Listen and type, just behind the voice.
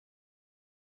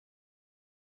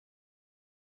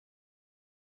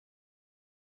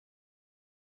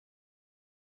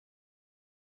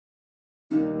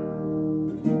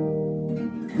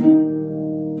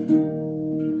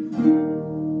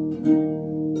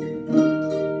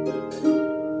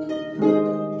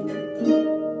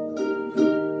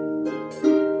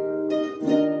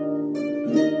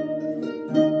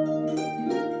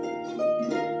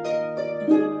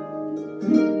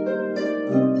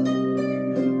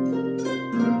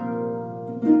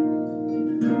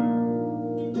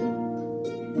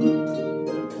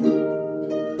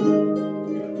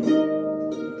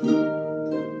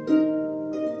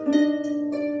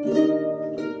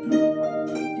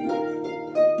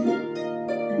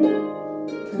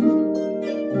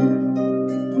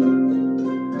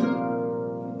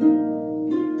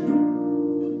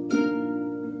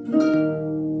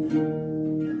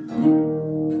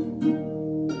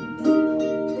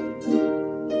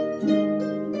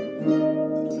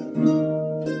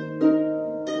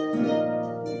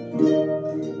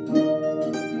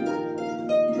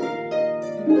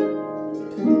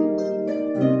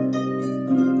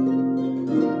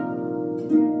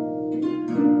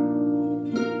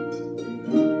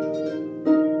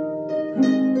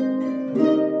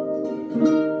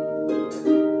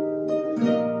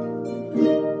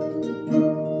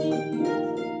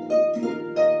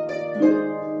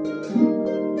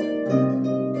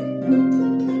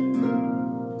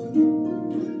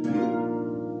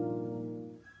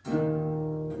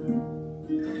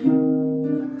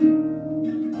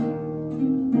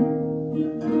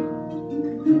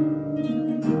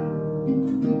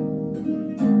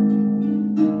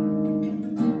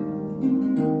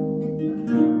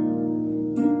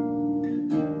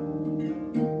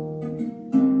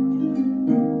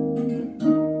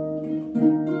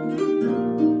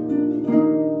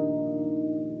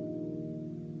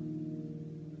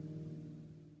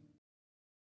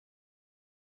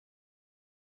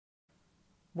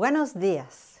Buenos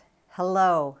dias.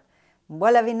 Hello.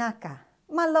 Mbola vinaka.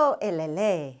 Malo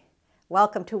elele.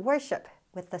 Welcome to worship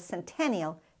with the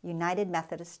Centennial United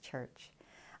Methodist Church.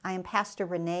 I am Pastor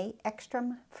Renae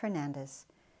Extrum-Fernandez.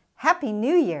 Happy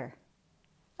New Year!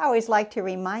 I always like to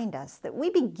remind us that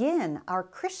we begin our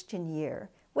Christian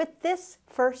year with this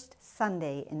first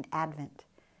Sunday in Advent.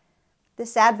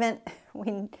 This Advent,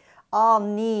 we all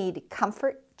need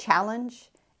comfort,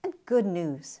 challenge, and good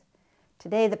news.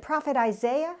 Today, the prophet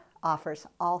Isaiah offers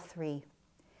all three.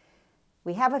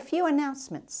 We have a few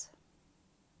announcements.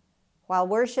 While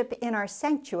worship in our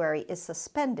sanctuary is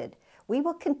suspended, we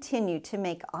will continue to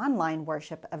make online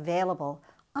worship available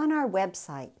on our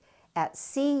website at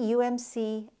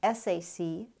CUMCSAC.org.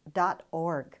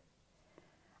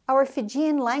 Our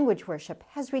Fijian language worship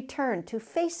has returned to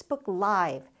Facebook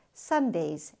Live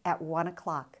Sundays at 1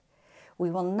 o'clock. We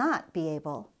will not be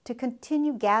able to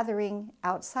continue gathering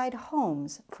outside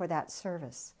homes for that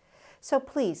service. So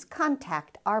please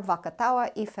contact our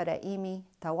Vakatawa Ifaraimi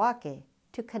Tawake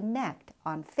to connect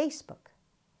on Facebook.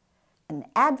 An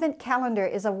Advent calendar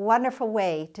is a wonderful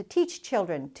way to teach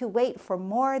children to wait for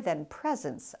more than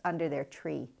presents under their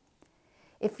tree.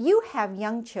 If you have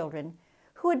young children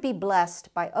who would be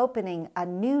blessed by opening a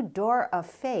new door of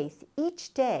faith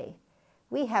each day,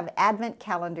 we have Advent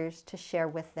calendars to share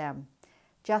with them.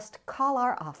 Just call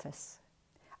our office.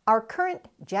 Our current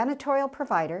janitorial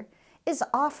provider is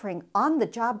offering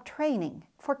on-the-job training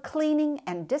for cleaning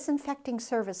and disinfecting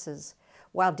services,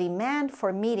 while demand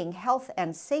for meeting health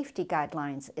and safety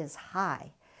guidelines is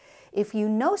high. If you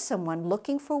know someone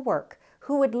looking for work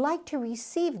who would like to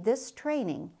receive this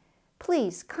training,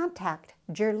 please contact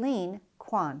Jerlene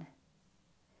Kwan.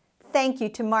 Thank you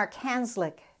to Mark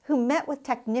Hanslick, who met with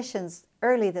technicians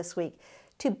early this week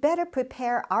to better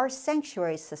prepare our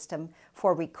sanctuary system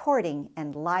for recording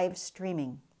and live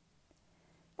streaming.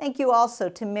 Thank you also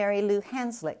to Mary Lou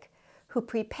Hanslick, who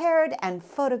prepared and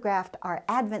photographed our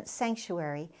Advent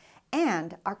sanctuary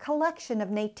and our collection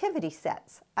of nativity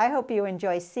sets. I hope you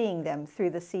enjoy seeing them through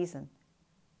the season.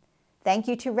 Thank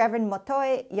you to Reverend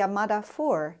Motoi Yamada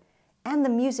Fur and the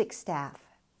music staff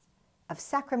of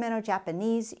Sacramento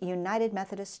Japanese United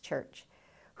Methodist Church,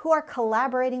 who are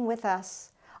collaborating with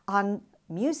us on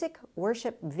music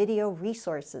worship video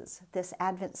resources this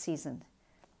Advent season.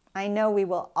 I know we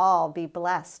will all be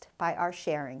blessed by our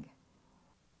sharing.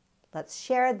 Let's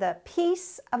share the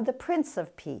peace of the Prince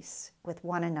of Peace with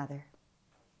one another.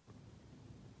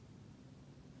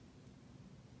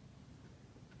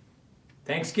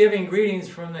 Thanksgiving greetings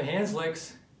from the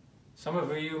Hanslicks. Some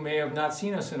of you may have not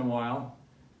seen us in a while.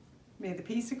 May the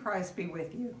peace of Christ be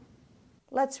with you.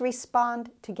 Let's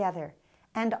respond together,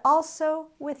 and also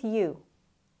with you.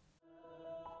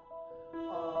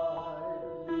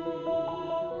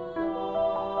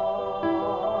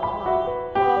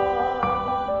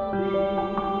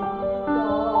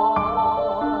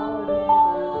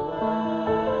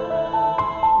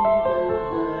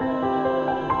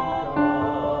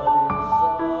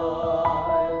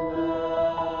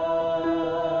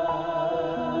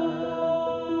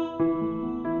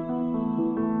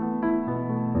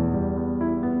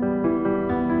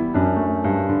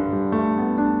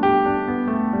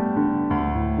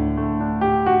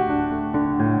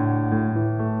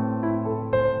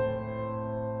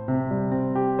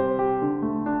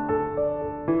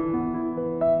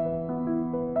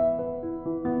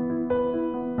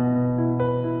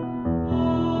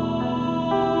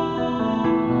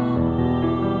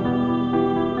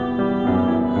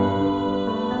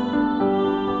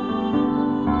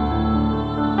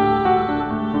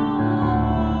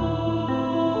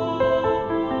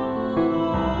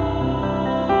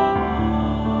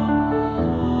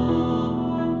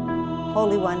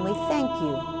 Holy One, we thank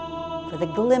you for the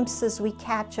glimpses we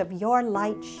catch of your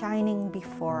light shining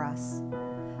before us,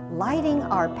 lighting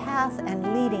our path and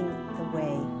leading the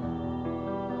way.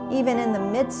 Even in the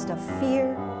midst of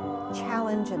fear,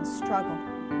 challenge, and struggle,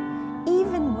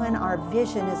 even when our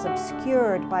vision is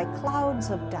obscured by clouds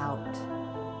of doubt,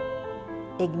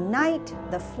 ignite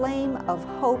the flame of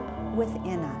hope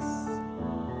within us,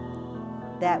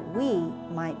 that we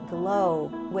might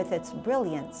glow with its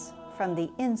brilliance from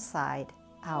the inside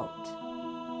out.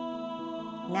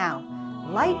 Now,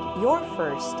 light your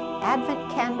first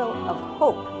Advent candle of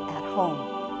hope at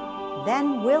home.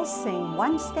 Then we'll sing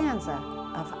one stanza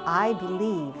of I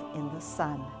Believe in the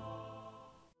Sun.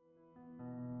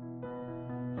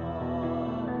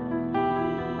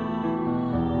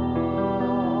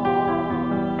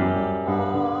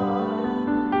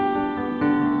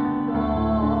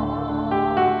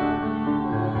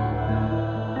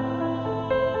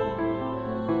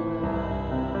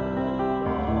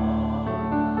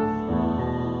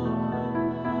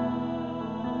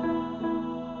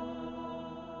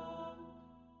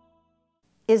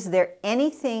 Is there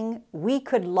anything we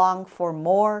could long for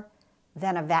more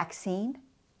than a vaccine?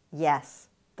 Yes,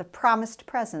 the promised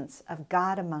presence of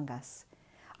God among us.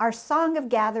 Our song of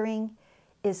gathering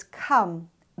is Come,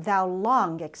 Thou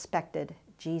Long Expected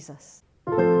Jesus.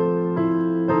 Come,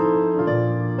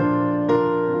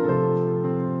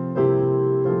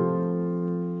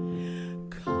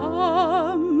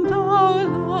 Thou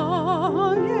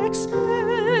long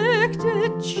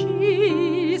expected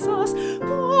Jesus,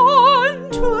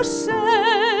 to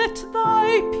set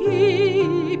thy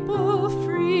people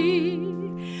free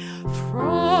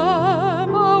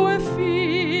from our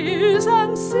fears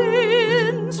and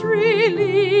sins.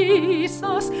 Release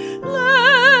us,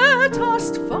 let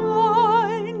us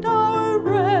find our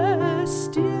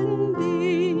rest in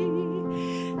thee.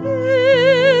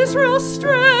 Israel's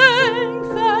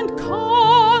strength and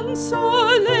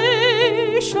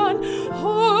consolation,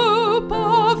 hope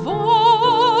of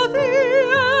all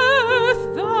the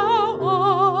earth, thou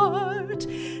art,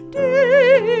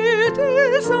 dear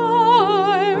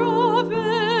desire of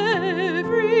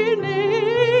every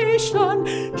nation,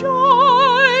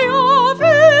 joy of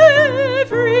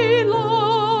every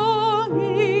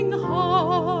longing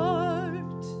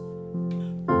heart.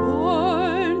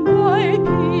 Born thy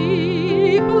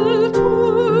people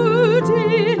to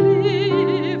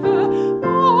deliver,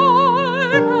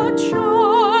 born a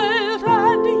child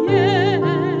and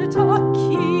yet a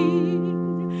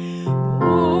king,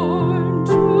 born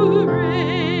to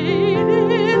reign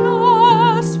in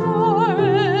us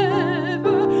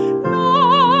forever.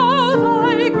 Now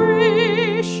thy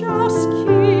gracious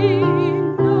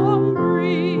kingdom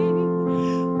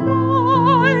bring,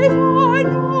 by thine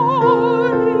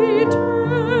own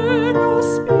eternal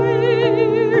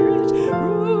Spirit,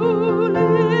 rule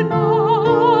in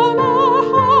all our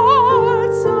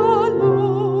hearts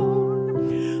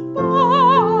alone.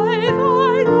 By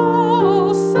thine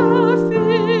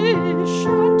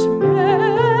all-sufficient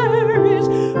merit,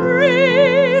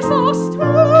 raise us to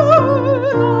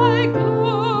thy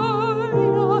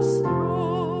glorious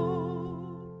throne.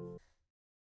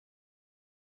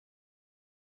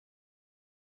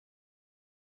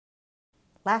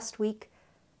 Last week,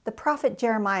 the prophet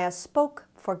Jeremiah spoke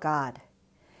for God.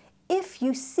 If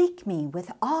you seek me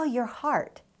with all your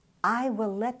heart, I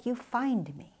will let you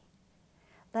find me.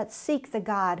 Let's seek the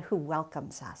God who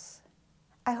welcomes us.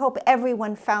 I hope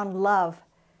everyone found love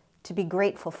to be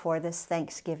grateful for this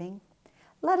Thanksgiving.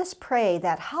 Let us pray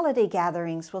that holiday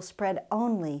gatherings will spread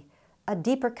only a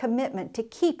deeper commitment to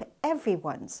keep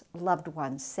everyone's loved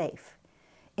ones safe,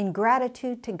 in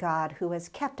gratitude to God who has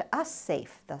kept us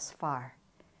safe thus far.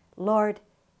 Lord,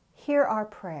 hear our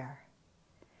prayer.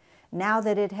 Now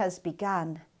that it has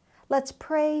begun, let's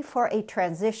pray for a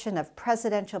transition of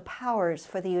presidential powers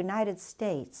for the United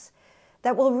States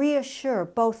that will reassure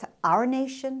both our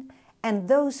nation and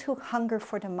those who hunger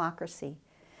for democracy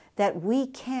that we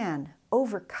can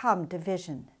overcome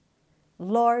division.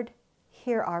 Lord,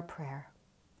 hear our prayer.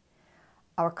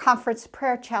 Our conference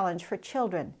prayer challenge for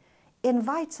children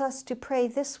invites us to pray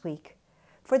this week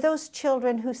for those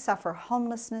children who suffer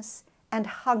homelessness and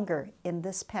hunger in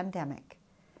this pandemic.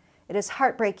 It is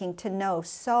heartbreaking to know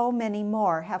so many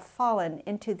more have fallen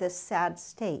into this sad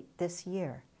state this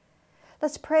year.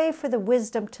 Let's pray for the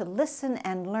wisdom to listen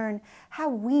and learn how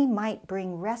we might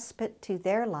bring respite to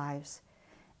their lives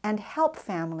and help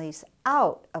families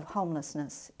out of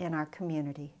homelessness in our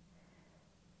community.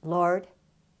 Lord,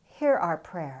 hear our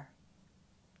prayer.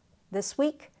 This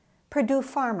week, Purdue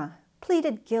Pharma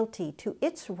pleaded guilty to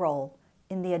its role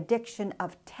in the addiction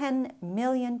of 10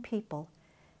 million people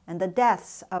and the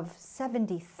deaths of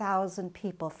 70,000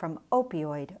 people from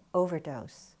opioid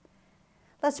overdose.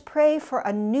 Let's pray for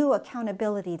a new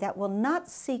accountability that will not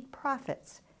seek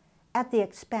profits at the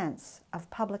expense of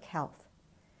public health.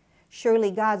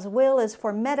 Surely God's will is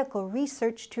for medical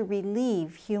research to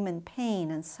relieve human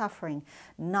pain and suffering,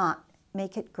 not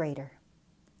make it greater.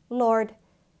 Lord,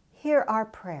 hear our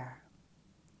prayer.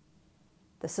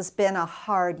 This has been a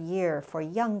hard year for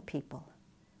young people.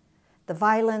 The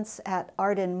violence at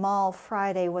Arden Mall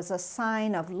Friday was a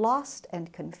sign of lost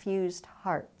and confused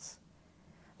hearts.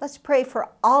 Let's pray for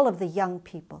all of the young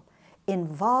people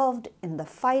involved in the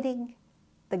fighting,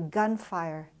 the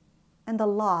gunfire, and the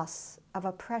loss of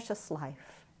a precious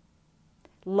life.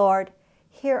 Lord,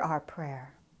 hear our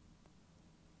prayer.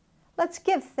 Let's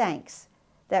give thanks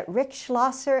that Rick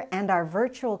Schlosser and our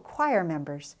virtual choir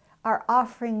members are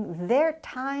offering their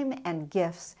time and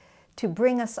gifts to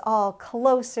bring us all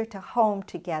closer to home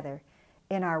together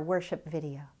in our worship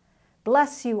video.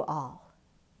 Bless you all.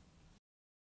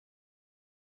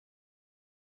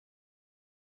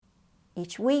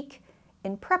 Each week,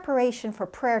 in preparation for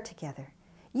prayer together,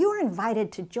 you are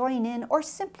invited to join in or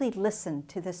simply listen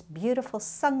to this beautiful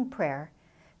sung prayer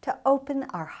to open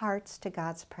our hearts to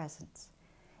God's presence.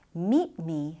 Meet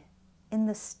me in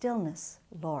the stillness,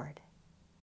 Lord.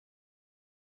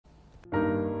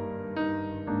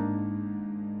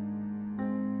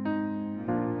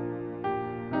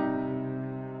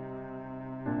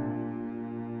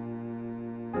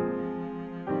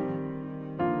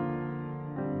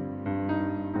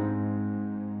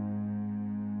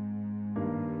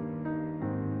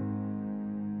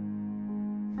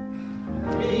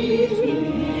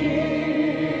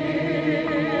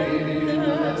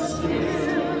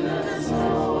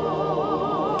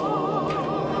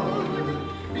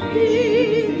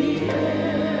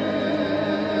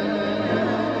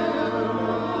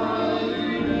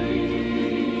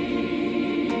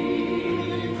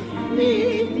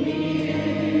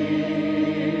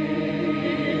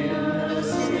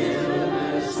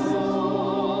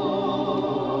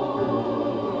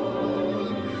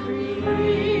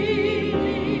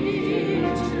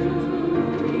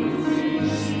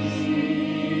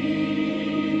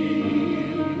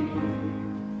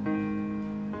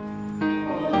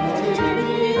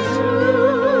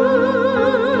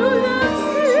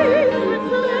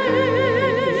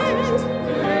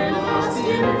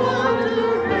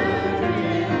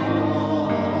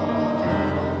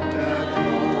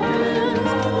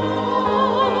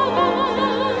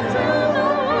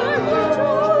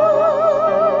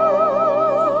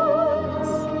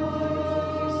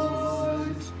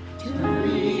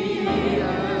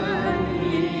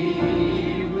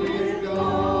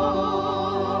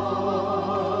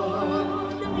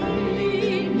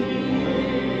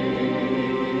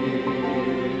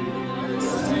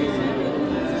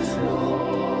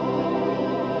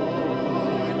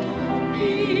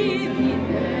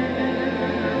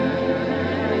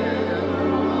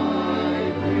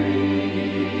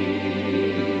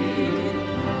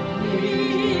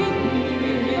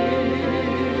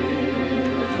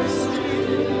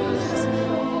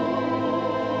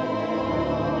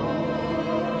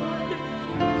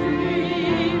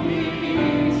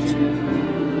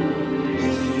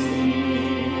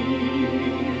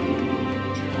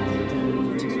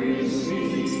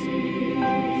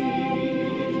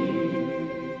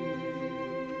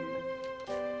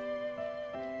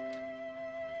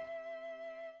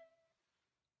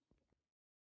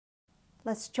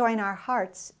 Let's join our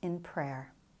hearts in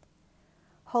prayer.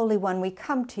 Holy One, we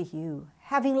come to you,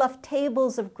 having left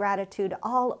tables of gratitude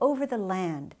all over the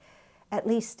land, at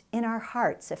least in our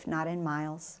hearts, if not in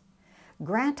miles.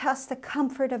 Grant us the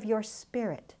comfort of your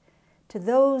Spirit to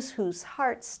those whose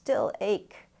hearts still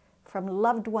ache from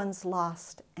loved ones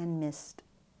lost and missed.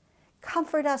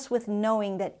 Comfort us with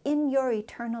knowing that in your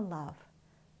eternal love,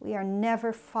 we are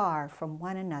never far from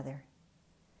one another.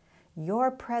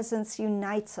 Your presence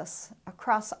unites us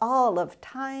across all of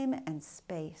time and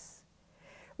space.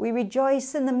 We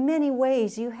rejoice in the many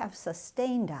ways you have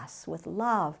sustained us with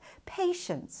love,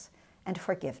 patience, and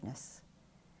forgiveness.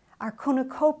 Our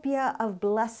cornucopia of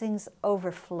blessings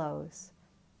overflows.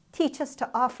 Teach us to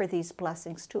offer these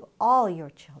blessings to all your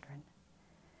children.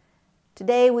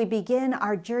 Today we begin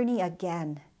our journey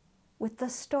again with the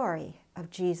story of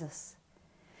Jesus.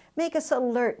 Make us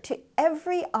alert to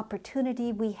every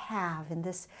opportunity we have in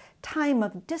this time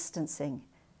of distancing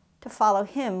to follow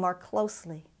him more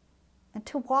closely and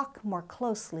to walk more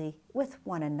closely with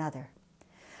one another.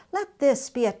 Let this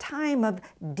be a time of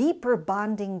deeper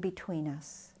bonding between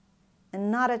us and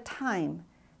not a time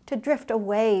to drift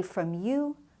away from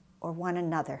you or one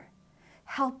another.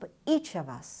 Help each of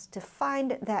us to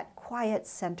find that quiet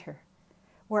center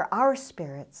where our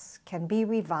spirits can be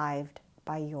revived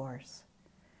by yours.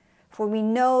 For we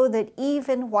know that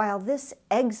even while this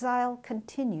exile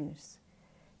continues,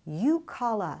 you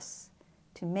call us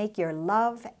to make your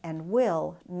love and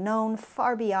will known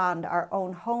far beyond our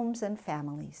own homes and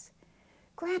families.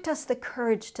 Grant us the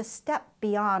courage to step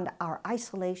beyond our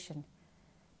isolation,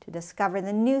 to discover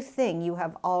the new thing you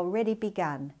have already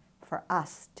begun for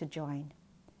us to join.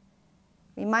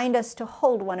 Remind us to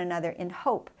hold one another in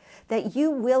hope that you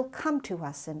will come to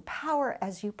us in power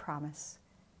as you promise.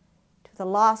 To the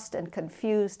lost and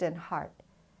confused in heart,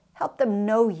 help them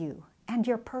know you and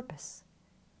your purpose.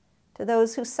 To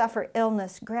those who suffer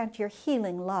illness, grant your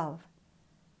healing love.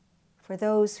 For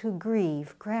those who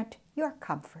grieve, grant your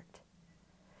comfort.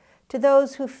 To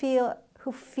those who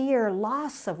fear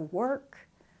loss of work,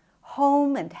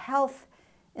 home, and health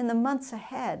in the months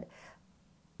ahead,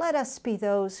 let us be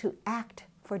those who act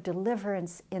for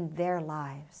deliverance in their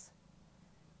lives.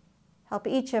 Help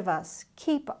each of us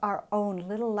keep our own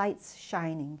little lights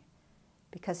shining,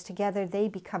 because together they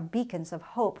become beacons of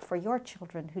hope for your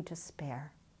children who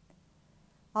despair.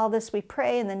 All this we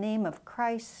pray in the name of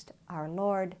Christ our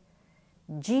Lord,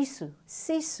 Jesu,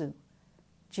 Sisu,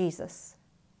 Jesus.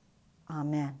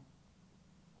 Amen.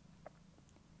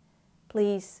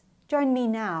 Please join me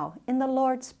now in the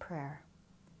Lord's Prayer.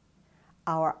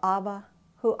 Our Abba,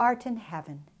 who art in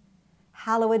heaven,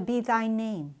 hallowed be thy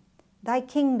name. Thy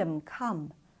kingdom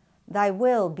come, thy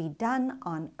will be done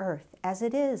on earth as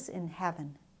it is in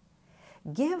heaven.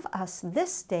 Give us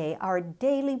this day our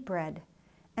daily bread,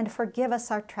 and forgive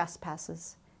us our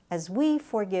trespasses, as we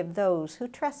forgive those who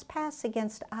trespass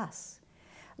against us.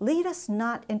 Lead us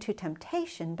not into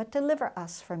temptation, but deliver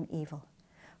us from evil.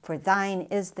 For thine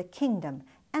is the kingdom,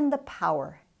 and the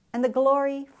power, and the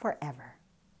glory forever.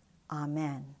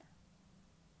 Amen.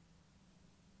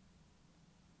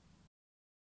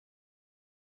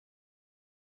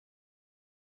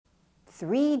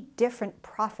 Three different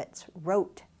prophets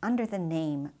wrote under the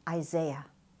name Isaiah.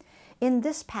 In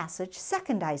this passage,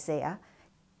 2nd Isaiah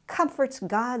comforts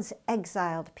God's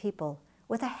exiled people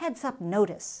with a heads-up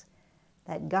notice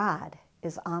that God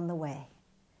is on the way.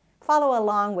 Follow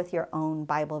along with your own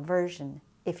Bible version,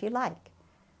 if you like.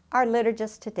 Our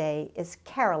liturgist today is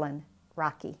Carolyn,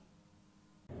 Rokke.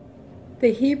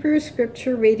 The Hebrew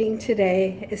scripture reading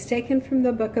today is taken from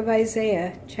the book of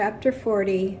Isaiah, chapter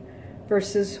 40,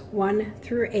 verses 1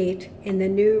 through 8 in the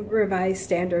New Revised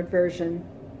Standard Version.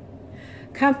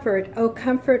 Comfort, O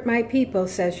comfort my people,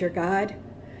 says your God.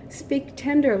 Speak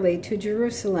tenderly to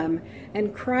Jerusalem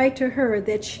and cry to her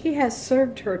that she has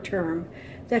served her term,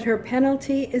 that her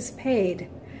penalty is paid,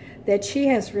 that she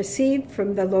has received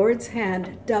from the Lord's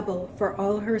hand double for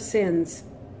all her sins.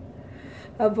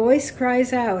 A voice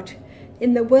cries out,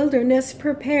 in the wilderness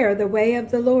prepare the way of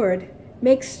the Lord.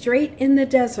 Make straight in the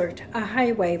desert a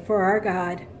highway for our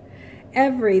God.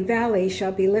 Every valley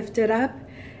shall be lifted up,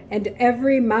 and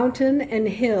every mountain and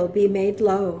hill be made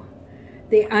low.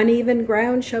 The uneven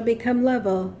ground shall become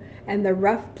level, and the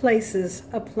rough places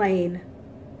a plain.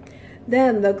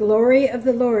 Then the glory of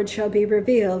the Lord shall be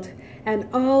revealed, and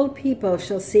all people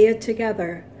shall see it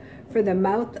together, for the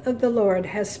mouth of the Lord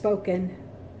has spoken.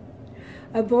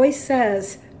 A voice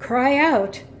says, cry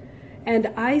out. And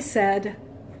I said,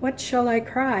 what shall I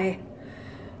cry?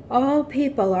 All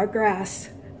people are grass.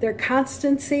 Their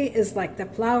constancy is like the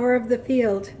flower of the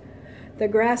field. The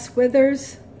grass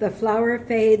withers, the flower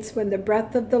fades when the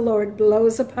breath of the Lord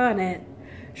blows upon it.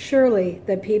 Surely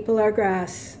the people are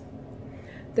grass.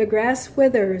 The grass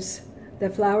withers, the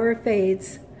flower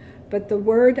fades, but the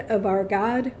word of our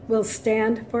God will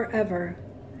stand forever.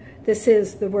 This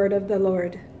is the word of the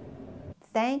Lord.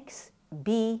 Thanks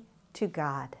be to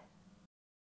God.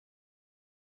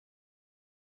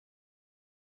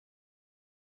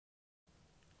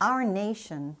 Our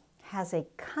nation has a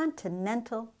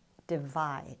continental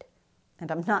divide,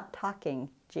 and I'm not talking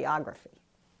geography.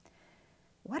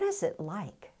 What is it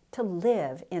like to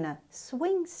live in a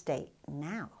swing state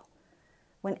now,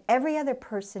 when every other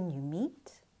person you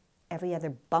meet, every other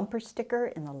bumper sticker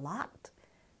in the lot,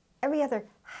 every other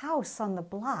house on the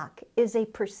block is a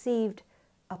perceived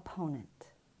opponent?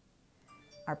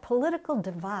 Our political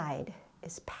divide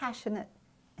is passionate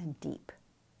and deep.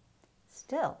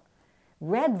 Still,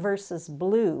 red versus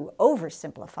blue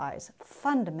oversimplifies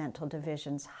fundamental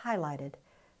divisions highlighted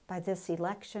by this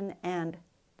election and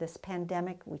this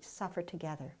pandemic we suffer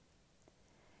together.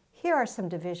 Here are some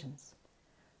divisions: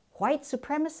 white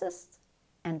supremacists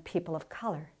and people of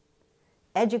color,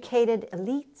 educated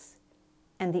elites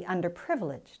and the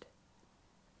underprivileged,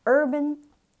 urban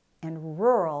and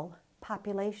rural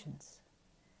populations,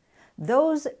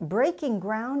 those breaking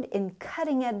ground in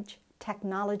cutting-edge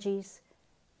technologies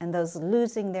and those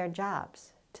losing their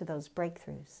jobs to those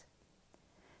breakthroughs,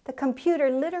 the computer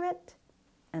literate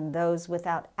and those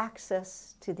without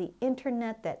access to the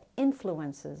internet that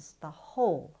influences the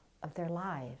whole of their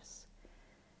lives.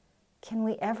 Can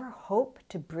we ever hope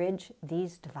to bridge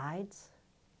these divides?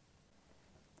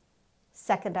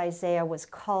 Second Isaiah was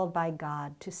called by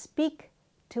God to speak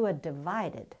to a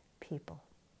divided people.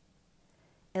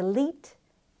 Elite,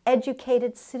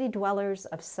 educated city dwellers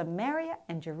of Samaria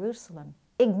and Jerusalem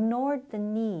ignored the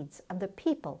needs of the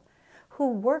people who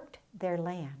worked their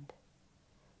land.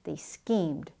 They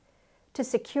schemed to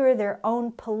secure their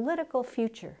own political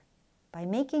future by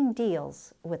making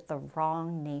deals with the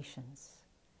wrong nations.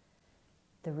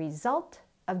 The result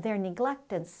of their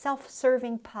neglect and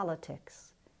self-serving politics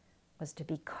was to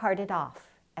be carted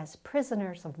off as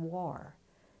prisoners of war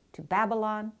to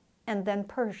Babylon and then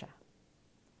Persia.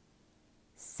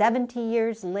 70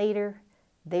 years later,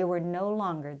 they were no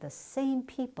longer the same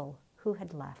people who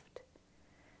had left.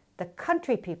 The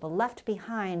country people left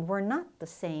behind were not the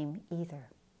same either.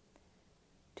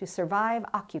 To survive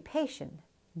occupation,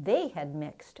 they had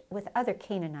mixed with other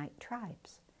Canaanite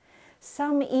tribes.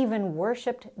 Some even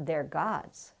worshipped their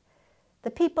gods.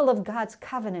 The people of God's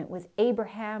covenant with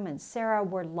Abraham and Sarah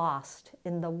were lost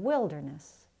in the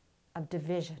wilderness of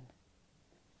division.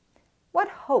 What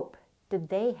hope did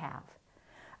they have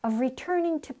of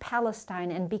returning to Palestine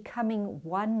and becoming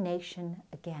one nation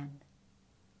again?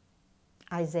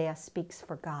 Isaiah speaks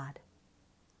for God.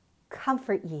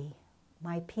 Comfort ye,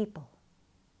 my people.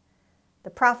 The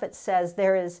prophet says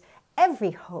there is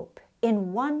every hope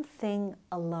in one thing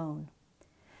alone: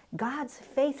 God's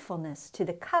faithfulness to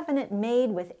the covenant made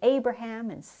with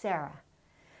Abraham and Sarah.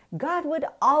 God would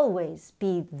always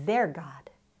be their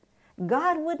God.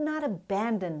 God would not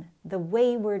abandon the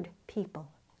wayward people.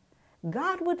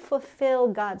 God would fulfill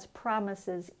God's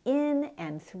promises in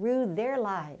and through their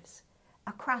lives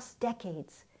across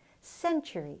decades,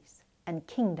 centuries, and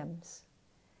kingdoms.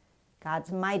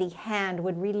 God's mighty hand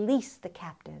would release the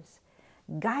captives,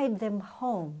 guide them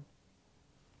home,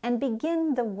 and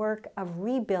begin the work of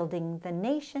rebuilding the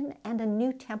nation and a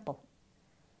new temple.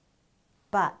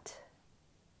 But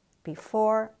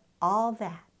before all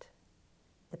that,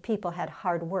 the people had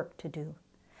hard work to do.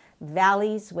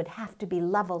 Valleys would have to be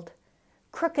leveled.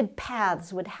 Crooked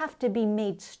paths would have to be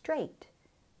made straight.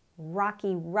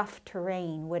 Rocky, rough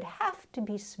terrain would have to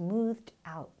be smoothed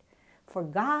out for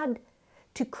God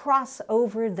to cross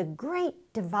over the great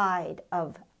divide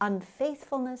of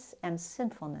unfaithfulness and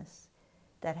sinfulness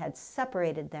that had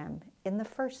separated them in the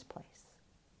first place.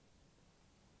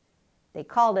 They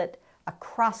called it a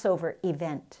crossover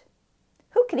event.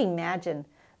 Who could imagine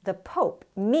the Pope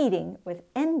meeting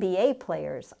with NBA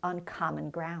players on common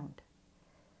ground?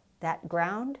 That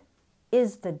ground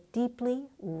is the deeply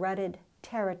rooted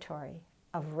territory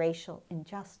of racial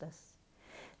injustice.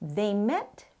 They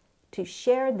met to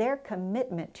share their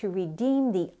commitment to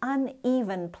redeem the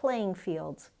uneven playing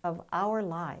fields of our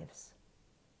lives.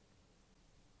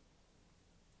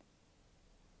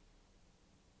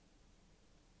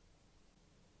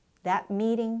 That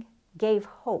meeting gave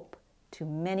hope to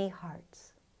many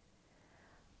hearts.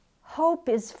 Hope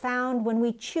is found when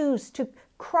we choose to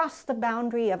cross the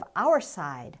boundary of our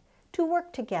side, to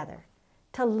work together,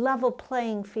 to level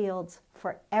playing fields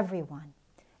for everyone,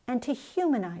 and to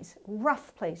humanize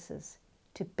rough places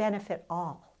to benefit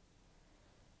all.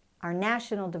 Our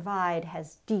national divide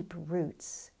has deep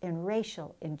roots in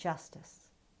racial injustice.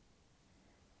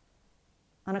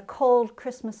 On a cold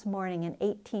Christmas morning in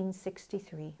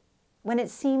 1863, when it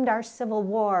seemed our Civil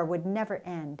War would never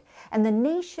end and the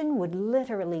nation would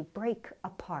literally break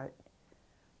apart,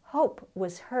 hope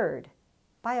was heard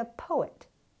by a poet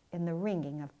in the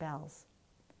ringing of bells.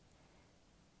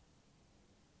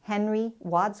 Henry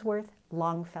Wadsworth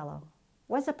Longfellow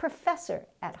was a professor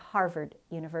at Harvard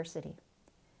University.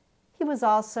 He was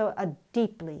also a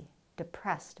deeply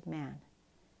depressed man.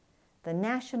 The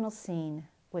national scene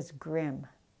was grim,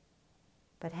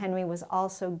 but Henry was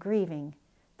also grieving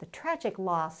the tragic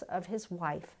loss of his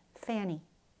wife, Fanny.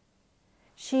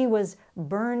 She was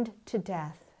burned to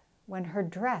death when her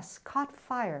dress caught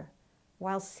fire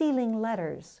while sealing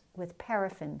letters with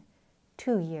paraffin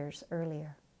 2 years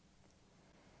earlier.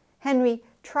 Henry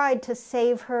tried to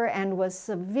save her and was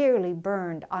severely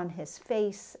burned on his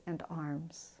face and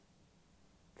arms.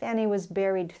 Fanny was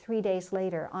buried 3 days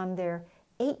later on their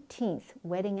 18th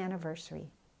wedding anniversary,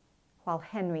 while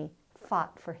Henry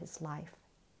fought for his life.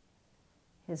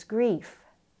 His grief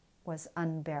was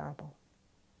unbearable.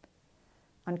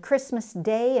 On Christmas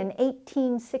Day in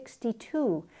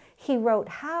 1862, he wrote,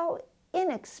 "How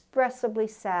inexpressibly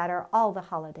sad are all the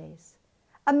holidays.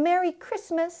 A Merry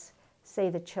Christmas, say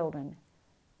the children,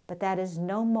 but that is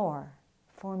no more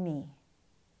for me.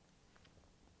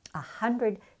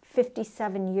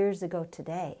 157 years ago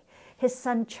today, his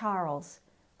son Charles,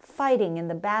 fighting in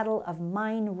the Battle of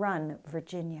Mine Run,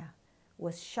 Virginia,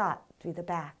 was shot through the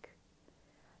back.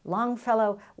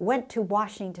 Longfellow went to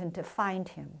Washington to find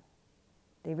him.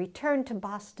 They returned to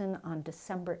Boston on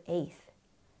December 8th.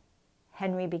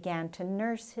 Henry began to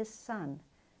nurse his son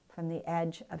from the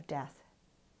edge of death.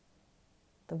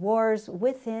 The wars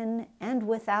within and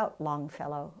without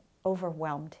Longfellow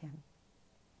overwhelmed him.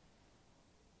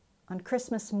 On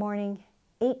Christmas morning,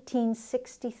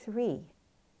 1863,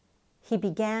 he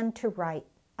began to write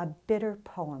a bitter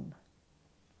poem.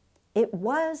 It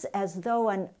was as though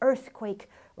an earthquake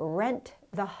rent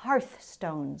the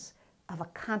hearthstones of a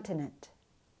continent.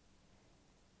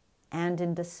 And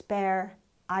in despair,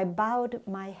 I bowed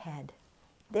my head.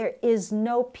 There is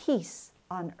no peace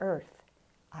on earth,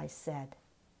 I said.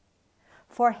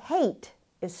 For hate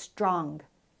is strong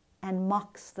and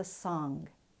mocks the song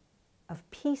of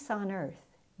peace on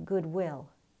earth, goodwill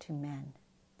to men.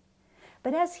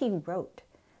 But as he wrote,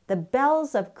 the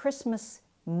bells of Christmas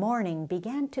morning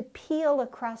began to peal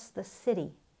across the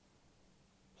city.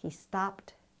 He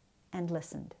stopped and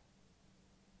listened.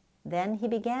 Then he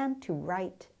began to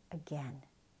write again.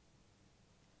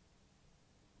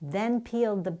 Then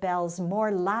pealed the bells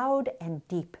more loud and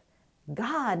deep.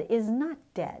 God is not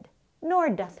dead, nor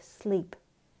doth sleep.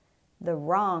 The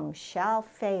wrong shall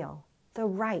fail, the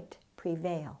right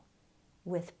prevail,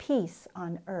 with peace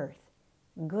on earth,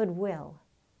 goodwill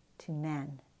to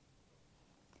men.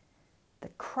 The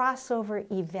crossover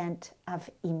event of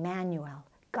Emmanuel,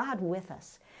 God with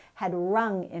us, had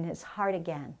rung in his heart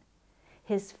again.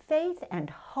 His faith and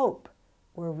hope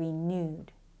were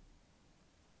renewed.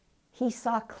 He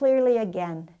saw clearly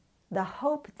again the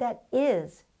hope that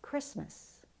is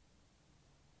Christmas.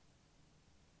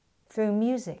 Through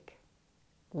music,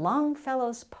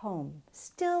 Longfellow's poem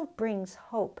still brings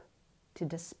hope to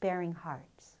despairing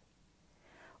hearts.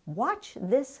 Watch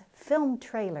this film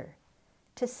trailer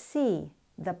to see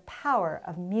the power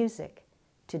of music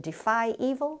to defy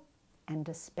evil and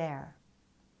despair.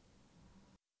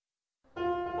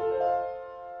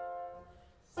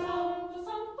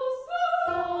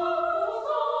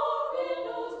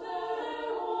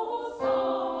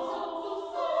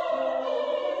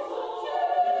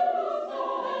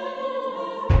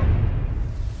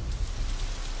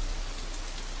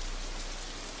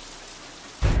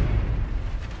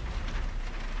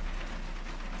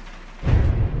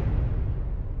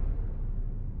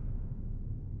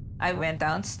 I went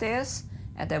downstairs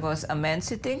and there was a man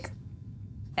sitting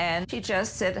and she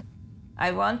just said,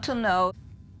 I want to know,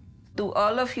 do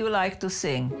all of you like to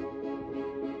sing?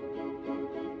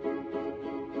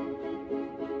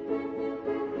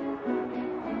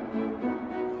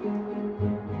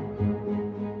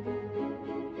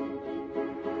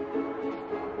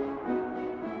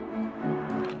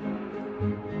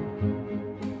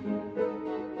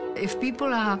 If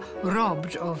people are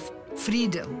robbed of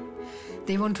freedom,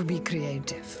 they want to be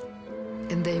creative,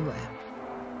 and they were.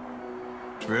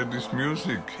 Verdi's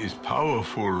music is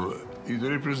powerful. It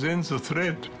represents a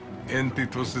threat. And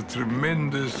it was a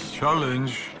tremendous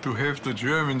challenge to have the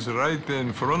Germans right there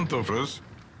in front of us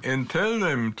and tell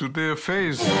them to their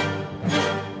face.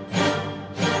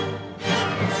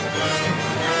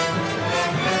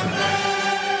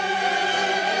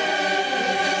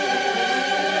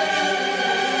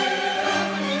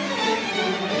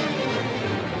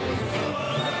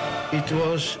 It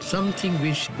was something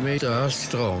which made us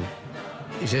strong.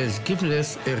 It has given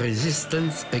us a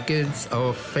resistance against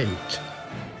our fate.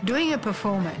 Doing a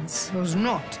performance was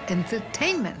not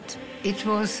entertainment. It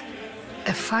was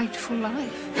a fight for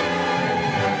life.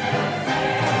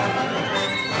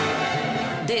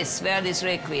 This Verdi's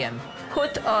Requiem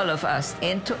put all of us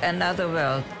into another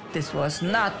world. This was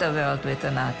not the world with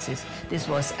the Nazis. This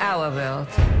was our world.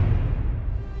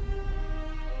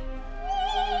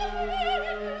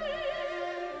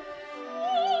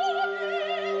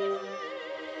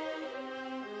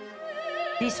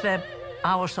 These were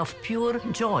hours of pure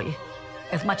joy,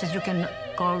 as much as you can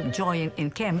call joy in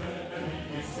camp.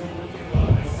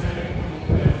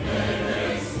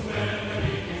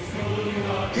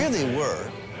 Here they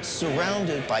were,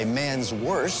 surrounded by man's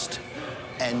worst,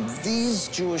 and these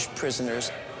Jewish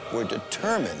prisoners were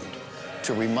determined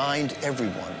to remind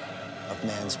everyone of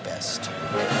man's best.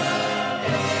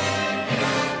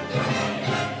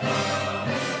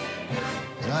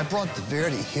 And I brought the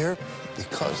Verdi here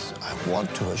because I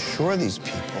want to assure these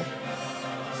people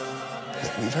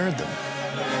that we've heard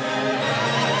them.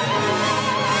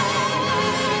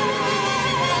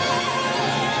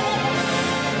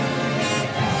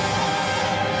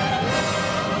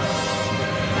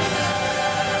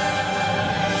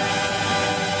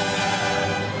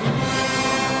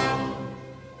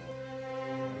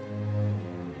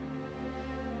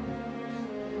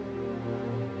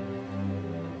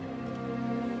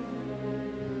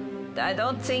 I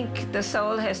don't think the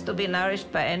soul has to be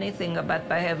nourished by anything but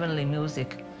by heavenly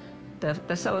music.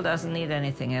 The soul doesn't need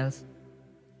anything else.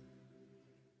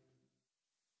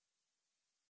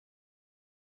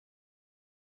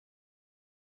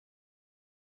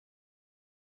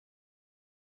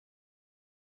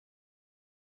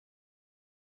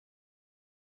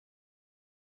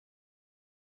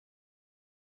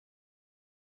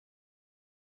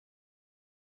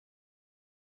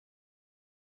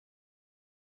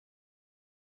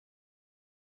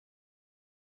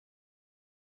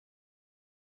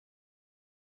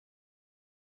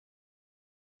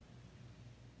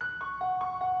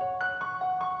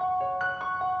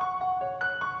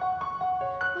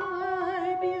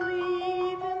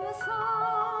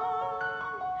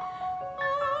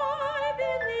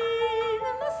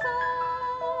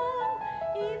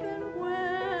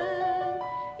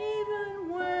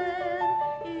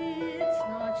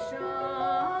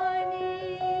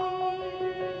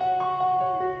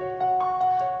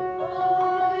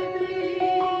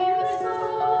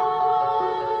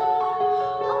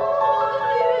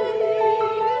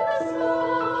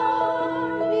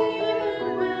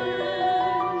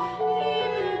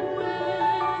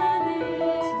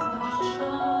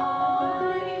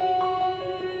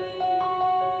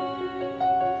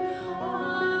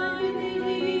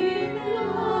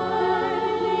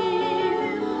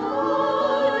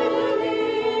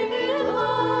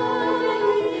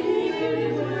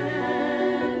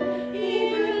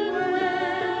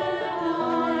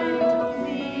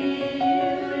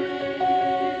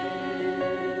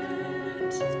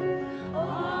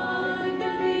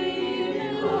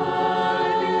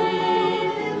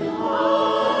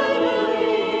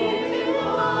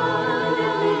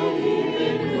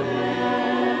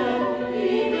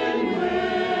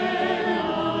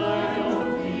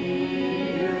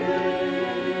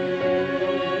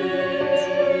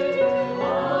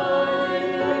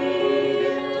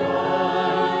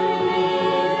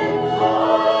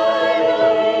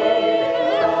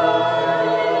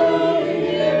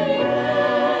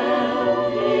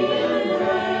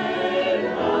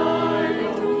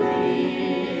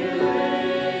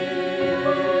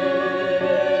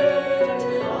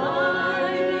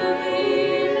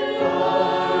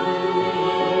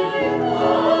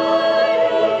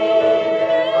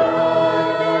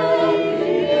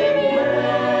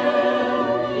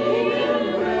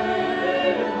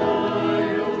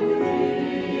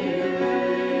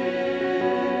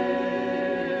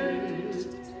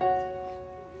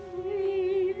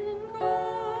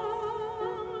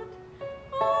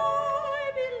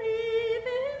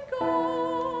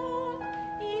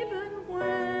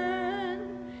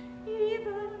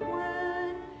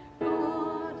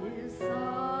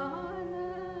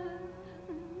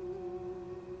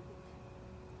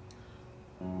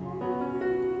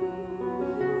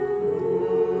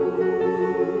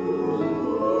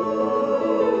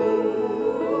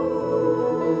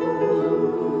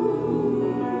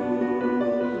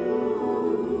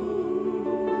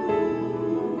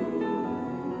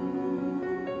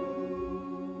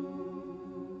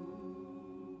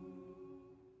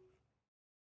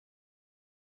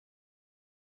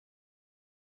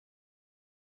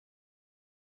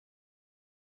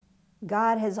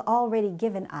 God has already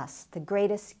given us the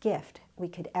greatest gift we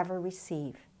could ever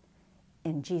receive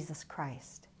in Jesus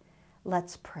Christ.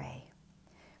 Let's pray.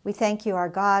 We thank you, our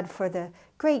God, for the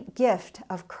great gift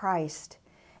of Christ.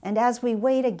 And as we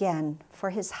wait again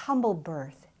for his humble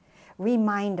birth,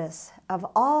 remind us of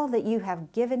all that you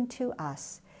have given to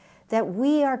us, that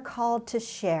we are called to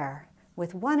share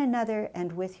with one another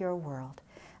and with your world.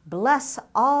 Bless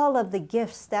all of the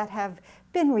gifts that have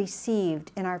been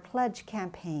received in our pledge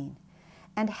campaign,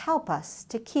 and help us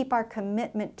to keep our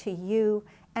commitment to you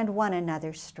and one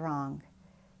another strong.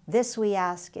 This we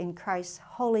ask in Christ's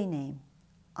holy name.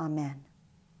 Amen.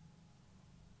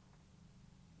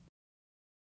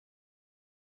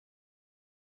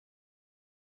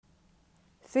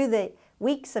 Through the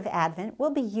weeks of Advent,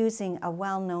 we'll be using a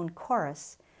well-known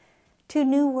chorus, 2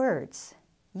 new words.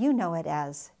 You know it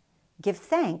as, give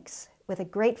thanks with a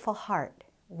grateful heart.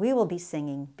 We will be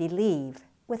singing, believe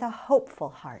with a hopeful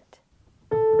heart.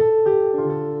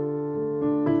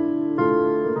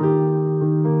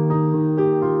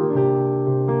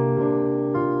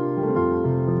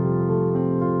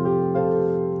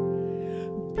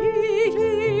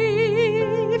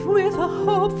 Believe with a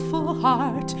hopeful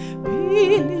heart,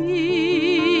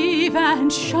 believe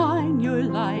and shine your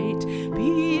light,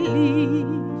 believe,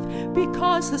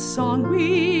 because the song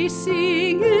we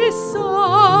sing is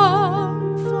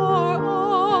sung for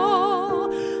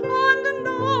all. And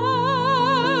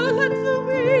now let the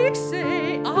weak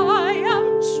say, I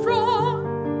am strong.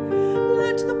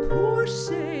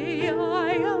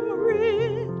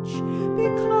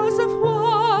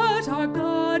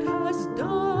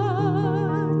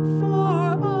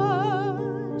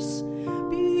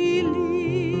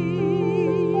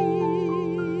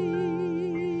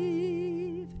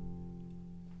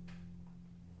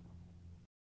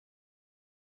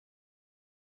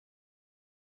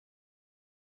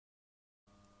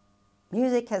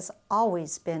 Music has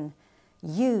always been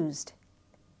used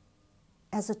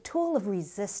as a tool of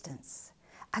resistance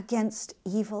against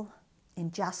evil,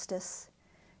 injustice,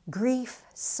 grief,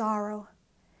 sorrow.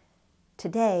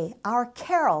 Today, our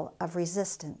carol of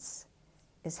resistance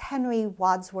is Henry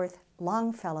Wadsworth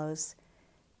Longfellow's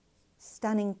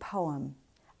stunning poem,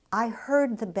 I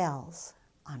Heard the Bells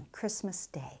on Christmas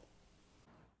Day.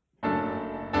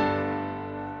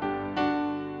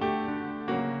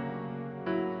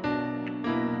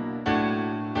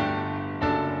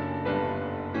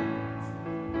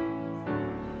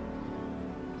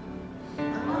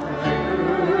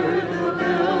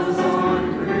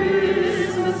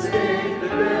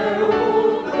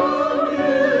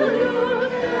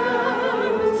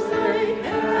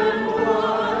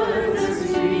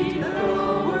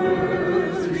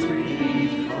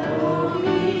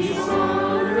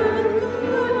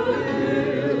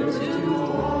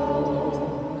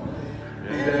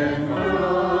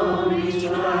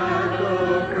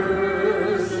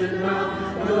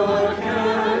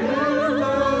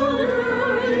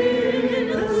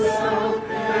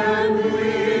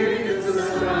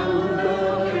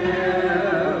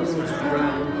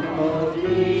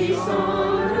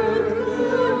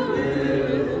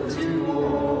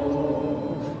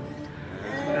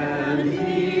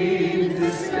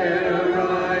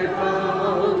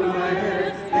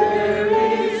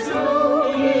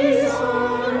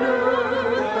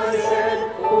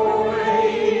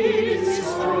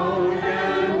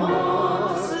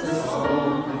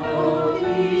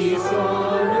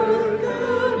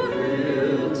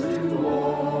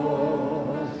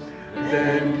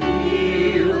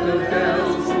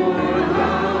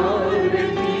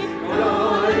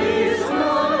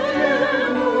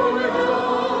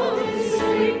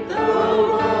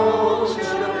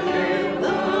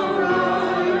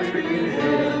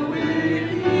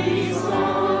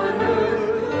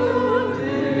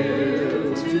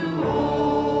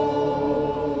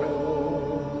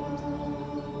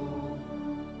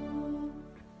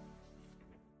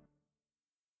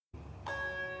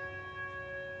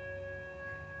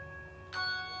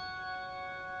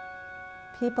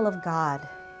 People of God,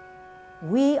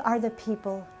 we are the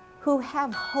people who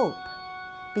have hope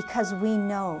because we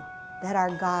know that our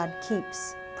God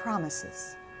keeps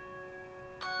promises.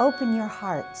 Open your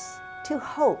hearts to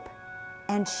hope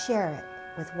and share it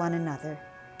with one another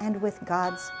and with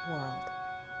God's world.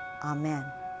 Amen.